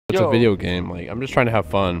It's a video game. Like, I'm just trying to have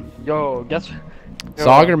fun. Yo, guess.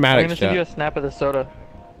 Saug or Maddox? I'm gonna send you a snap of the soda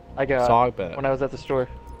I got Saug bet. when I was at the store.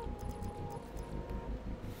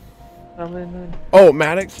 Oh,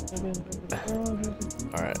 Maddox.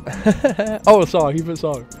 All right. Oh, Saug. He put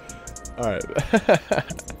Saug. All right.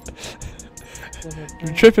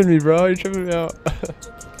 You're tripping me, bro. You're tripping me out.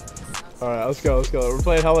 All right, let's go. Let's go. We're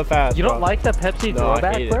playing hella fast. You don't like the Pepsi throwback,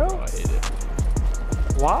 I hate bro? It, bro? I hate it.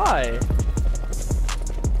 Why?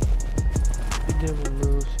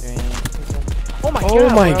 Oh my god! Oh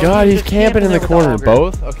my bro. god, he's camping in the corner. The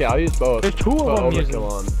Both? Okay, I'll use both. There's two of them using.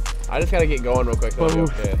 On. I just gotta get going real quick.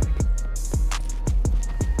 Okay.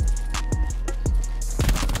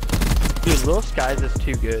 Dude, Little Skies is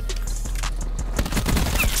too good.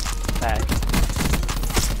 Facts.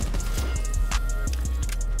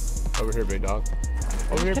 Over here, big dog.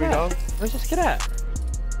 Over here, big dog. Where's this kid at?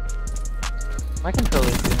 My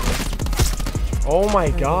controller's doing it. Oh my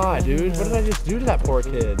god, dude. What did I just do to that poor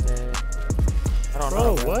kid? I don't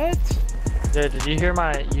know. Bro, what? Dude, did you hear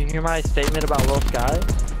my statement about Little Sky?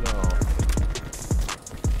 No.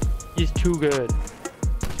 He's too good.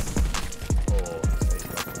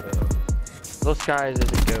 Little Skies is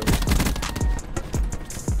a goat.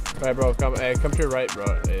 Alright, bro, come to your right, bro.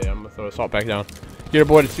 Hey, I'm gonna throw a salt back down. Get your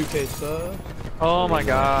boy to 2K sub. Oh my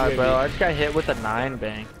god, bro. I just got hit with a 9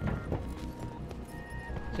 bang.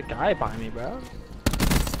 There's a guy by me, bro.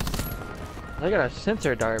 I got a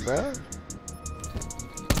sensor dart, bro.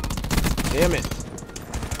 Damn it.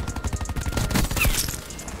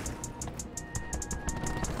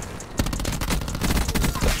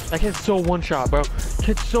 That kid's so one shot, bro.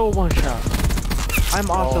 Kid's so one shot. I'm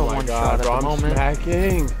also one shot at the moment.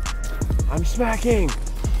 I'm smacking.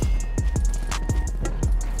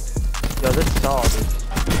 Yo, this Saug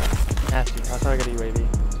is nasty. That's how I got a UAV.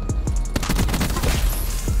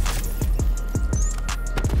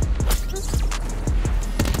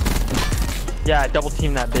 Yeah, double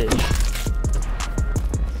team that bitch.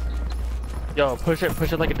 Yo, push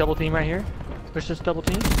it like a double team right here. Push this double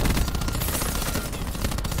team.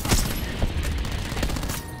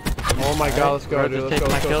 Oh my god, let's go, dude. Let's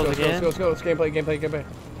go, let's go. Let's gameplay.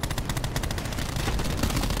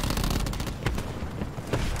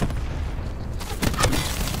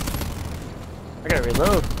 I gotta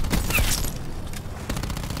reload.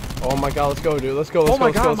 Oh my god, let's go, dude. Let's go.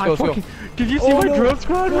 Let's go. Did you see my drone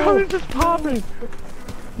squad? Bro, it's just popping.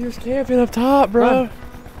 He was camping up top, bro.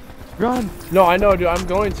 Run. No, I know, dude. I'm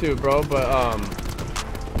going to, bro, but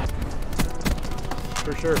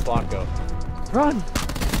for sure, Flacco. Run.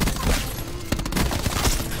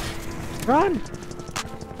 Run.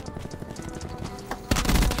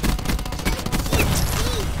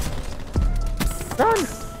 Run.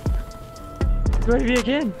 UAV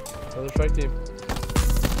again. Another strike team.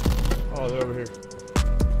 Oh, they're over here.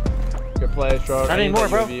 Good play, Strong. Not anymore,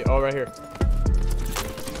 bro. Oh, right here.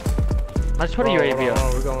 I just put a UAV up.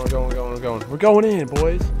 Oh, we're going. We're going in,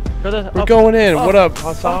 boys. We're going in. What up,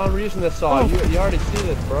 Hassan? We're using this saw. You already see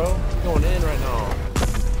this, bro. We're going in right now.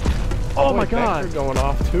 Oh my god. Vector going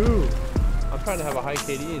off too. I'm trying to have a high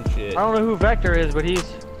KD and shit. I don't know who Vector is, but he's.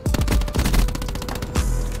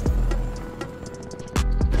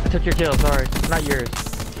 I took your kill. Sorry, not yours,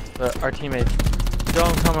 but our teammates. Yo,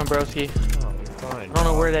 I'm coming, broski. Oh, you're fine. I don't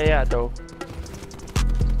know where they at though.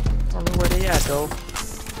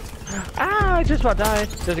 Ah, I just about died.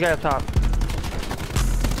 There's a guy up top.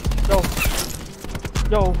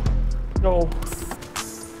 Yo.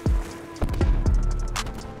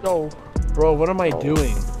 Bro, what am I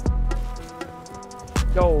doing?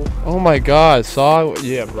 Yo. Oh my god, Saw.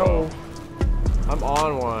 Yeah, bro. Yo. I'm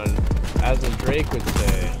on one, as in Drake would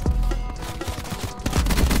say.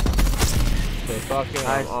 Say fucking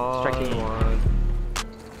Nice. I'm on Striking. one.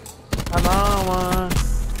 I'm on one.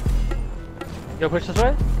 Yo, push this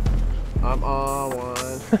way. I'm on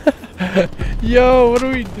one. Yo, what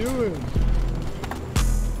are we doing?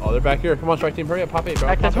 Oh, they're back here. Come on, strike team. Hurry up. Pop 8, bro.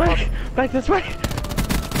 Back this way. Back this way.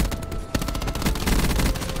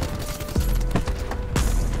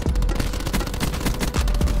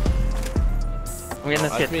 I'm getting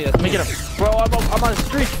this kid. Let me get him. Bro, I'm on a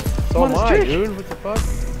streak. So am I, dude. What the fuck?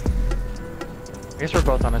 I guess we're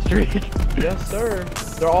both on a streak. Yes, sir.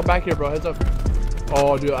 They're all back here, bro. Heads up.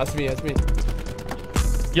 Oh, dude. That's me.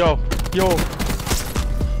 Yo.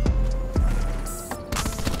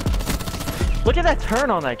 Look at that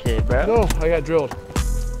turn on that kid, bro. No, I got drilled.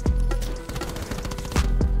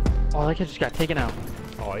 Oh, that kid just got taken out.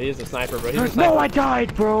 Oh, he is a sniper, bro. He's a sniper. No, I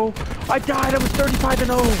died, bro. I died. I was 35-0.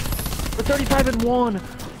 Or 35-1.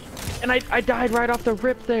 And I died right off the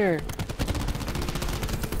rip there.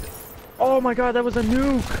 Oh my god, that was a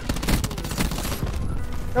nuke.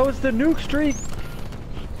 That was the nuke streak.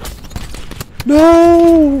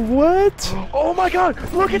 No, what? Oh my god,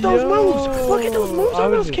 look at those moves! Look at those moves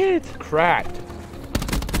on those kids! Cracked.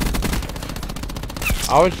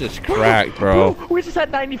 I was just cracked, bro. We're just at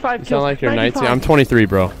 95 kills. You sound like you're 19. I'm 23,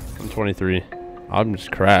 bro. I'm 23. I'm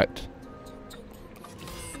just cracked.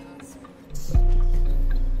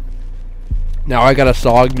 Now I got a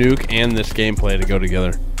Saug nuke and this gameplay to go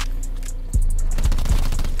together.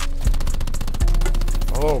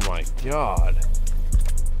 Oh my god.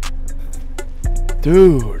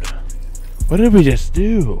 Dude. What did we just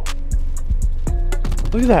do?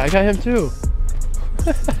 Look at that. I got him too.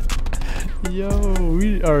 Yo,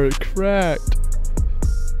 we are cracked.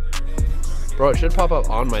 Bro, it should pop up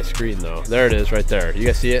on my screen though. There it is right there. You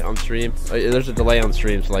guys see it on stream? There's a delay on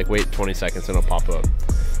stream, so like wait 20 seconds and it'll pop up.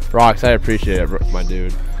 Rox, I appreciate it, my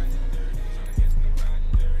dude.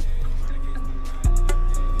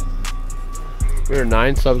 We are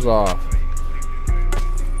 9 subs off.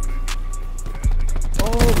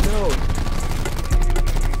 Oh no.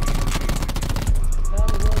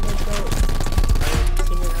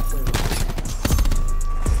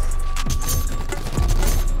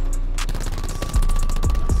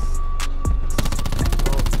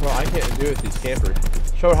 Well, I can't do it with these campers.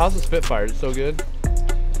 Show, how's the Spitfire? Is it so good?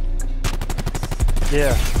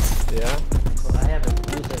 Yeah. Yeah? Well, I haven't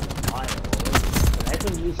used it in a while, but I've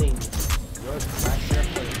been using your pressure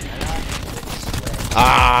for the meta.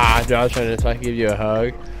 Ah, dude, I was trying to, so I can give you a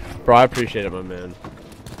hug. Bro, I appreciate it, my man.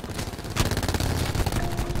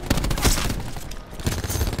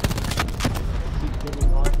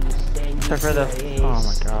 Except for the. Oh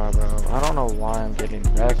my god, bro. I don't know why I'm getting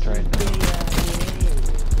wrecked right now.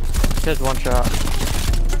 Just one shot.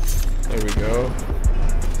 There we go.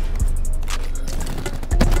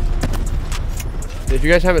 If you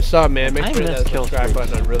guys haven't subbed, man, make sure that subscribe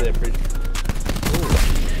button. I'd really appreciate it.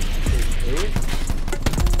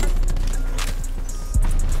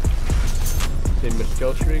 See missed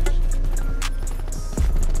kill streaks.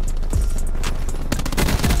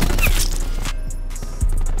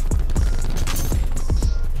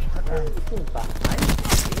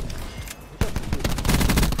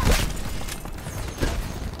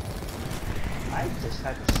 I just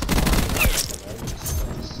had to spawn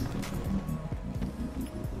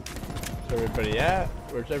Where's everybody at?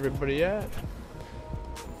 Where's everybody at?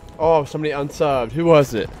 Oh, somebody unsubbed. Who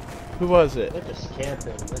was it? Who was it? They're just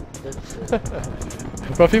camping.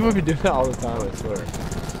 Bro, people be doing that all the time, I swear.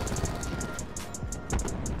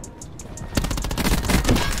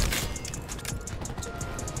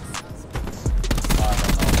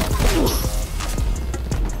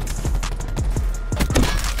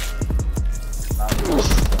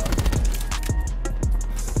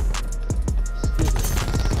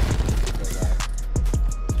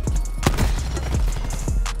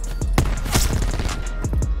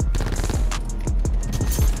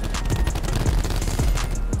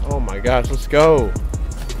 Oh my gosh, let's go.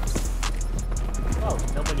 Oh,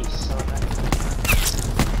 nobody saw that.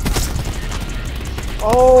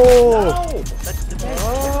 Oh! No! That's the best.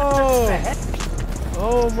 Oh! That's the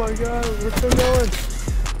Oh my god, we're still going.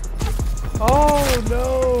 Oh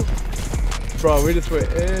no! Bro, we just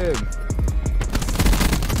went in.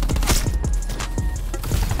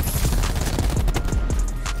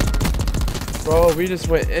 Bro, we just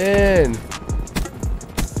went in.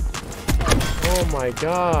 Oh my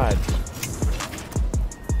god.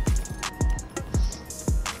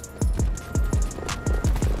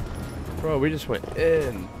 Bro, we just went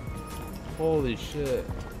in. Holy shit.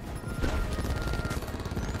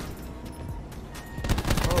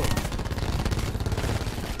 Oh.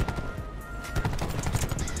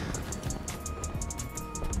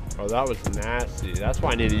 Oh, that was nasty. That's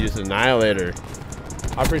why I need to use Annihilator.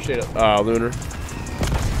 I appreciate it, Lunar.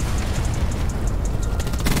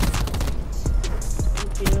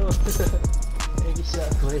 Thank you. Thank you so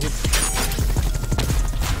much.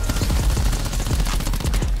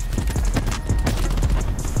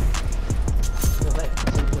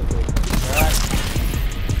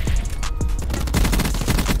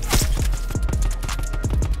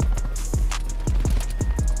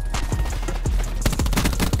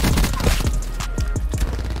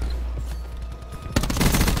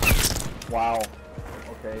 Wow.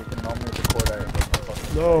 Okay, you can normally record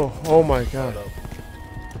it. No, oh my god.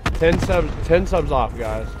 10 subs off,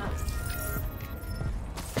 guys.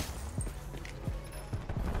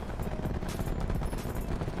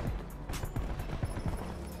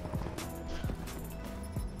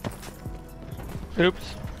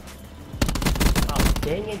 Oops. Oh,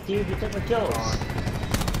 dang it, dude, you took my kills.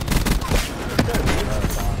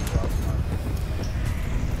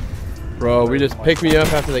 Bro, we just picked me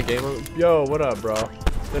up after the game. Yo, what up, bro?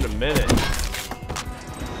 It's been a minute.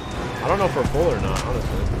 I don't know if we're full or not,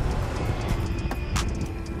 honestly.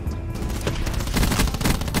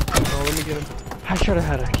 Oh, let me get him. I should have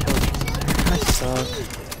had a kill from there. I suck.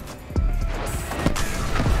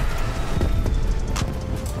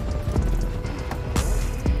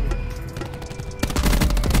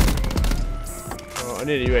 Oh, I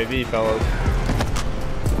need a UAV, fellas.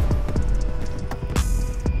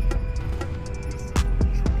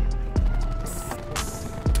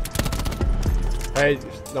 Hey,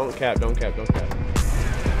 don't cap, don't cap, don't cap.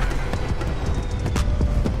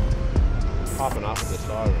 Popping off of this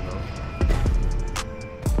Saug right now.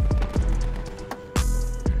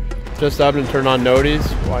 Just subbed and turned on noties.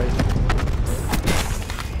 Why?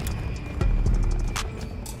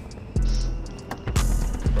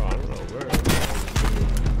 Bro, I don't know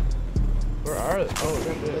where are they? Oh,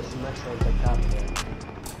 there it is. Next one's like top there.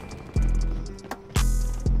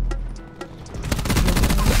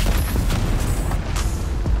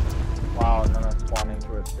 Wow, and then I'm spawning to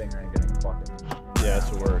a stinger and getting fucking. Yeah, it's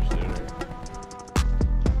the worst, dude.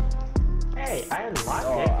 Hey, I unlocked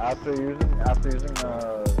Oh, it. after using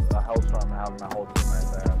a hellstorm and having my whole team right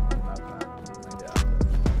there, yeah.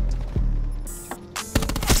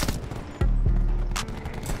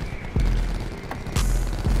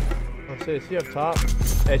 Oh, see you up top?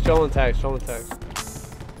 Hey, show and tag, show and tag.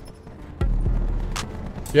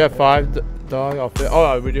 You have 5, dog? I'll fit.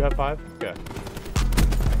 Oh, we do have 5? Okay.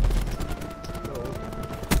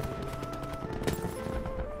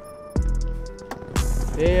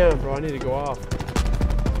 Damn, bro, I need to go off.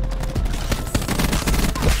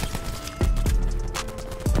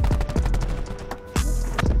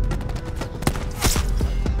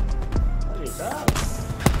 What is up?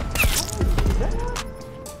 What is that?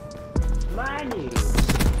 My news.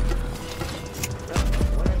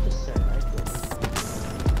 100% right there.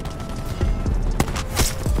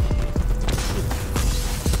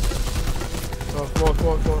 Oh, come on, come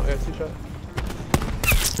on, come on. I got 2 shots.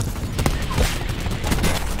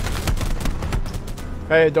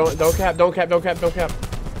 Hey, don't cap, don't cap, don't cap, don't cap.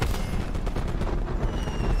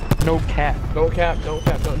 No cap. Don't cap, don't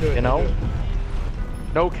cap, don't do it. You know? Don't do it.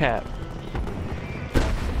 No cap.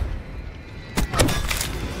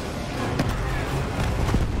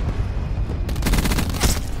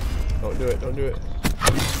 Don't do it, don't do it. I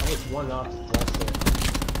was one off just there.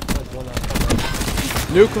 I was one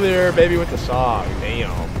off. Nuclear, baby, with the Saug.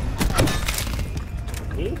 Damn.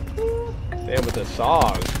 Me? Damn, with the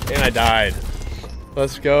Saug. And I died.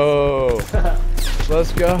 Let's go.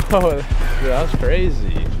 Let's go. Dude, that's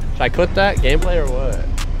crazy. Should I clip that gameplay or what?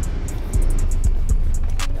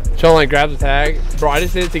 Chill, like, grab the tag. Bro, I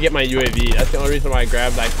just did it to get my UAV. That's the only reason why I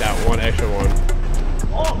grabbed, like, that one extra one.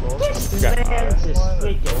 Oh, this man just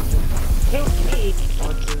freaking killed me.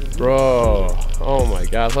 Bro. Oh my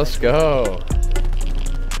god, let's go.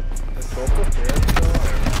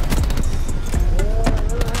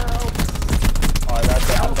 Alright, that's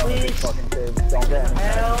it. I'm done with these fucking kids. Don't get any.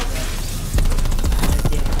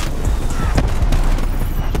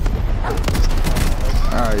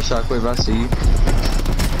 Alright, Shockwave, I see you.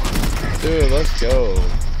 Dude, let's go.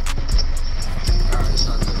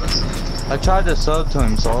 I tried to sub to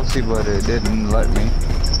him, Salty, but it didn't let me.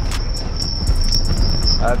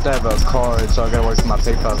 I have to have a card, so I gotta wait for my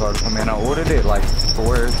PayPal card to come in. I ordered it like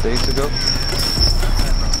 4 days ago.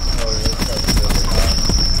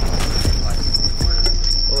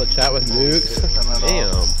 Oh, chat with nukes.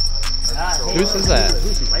 Damn. Whose is that?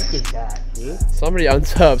 Whose mic is that, dude? Somebody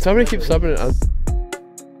unsub. Somebody keeps subbing it.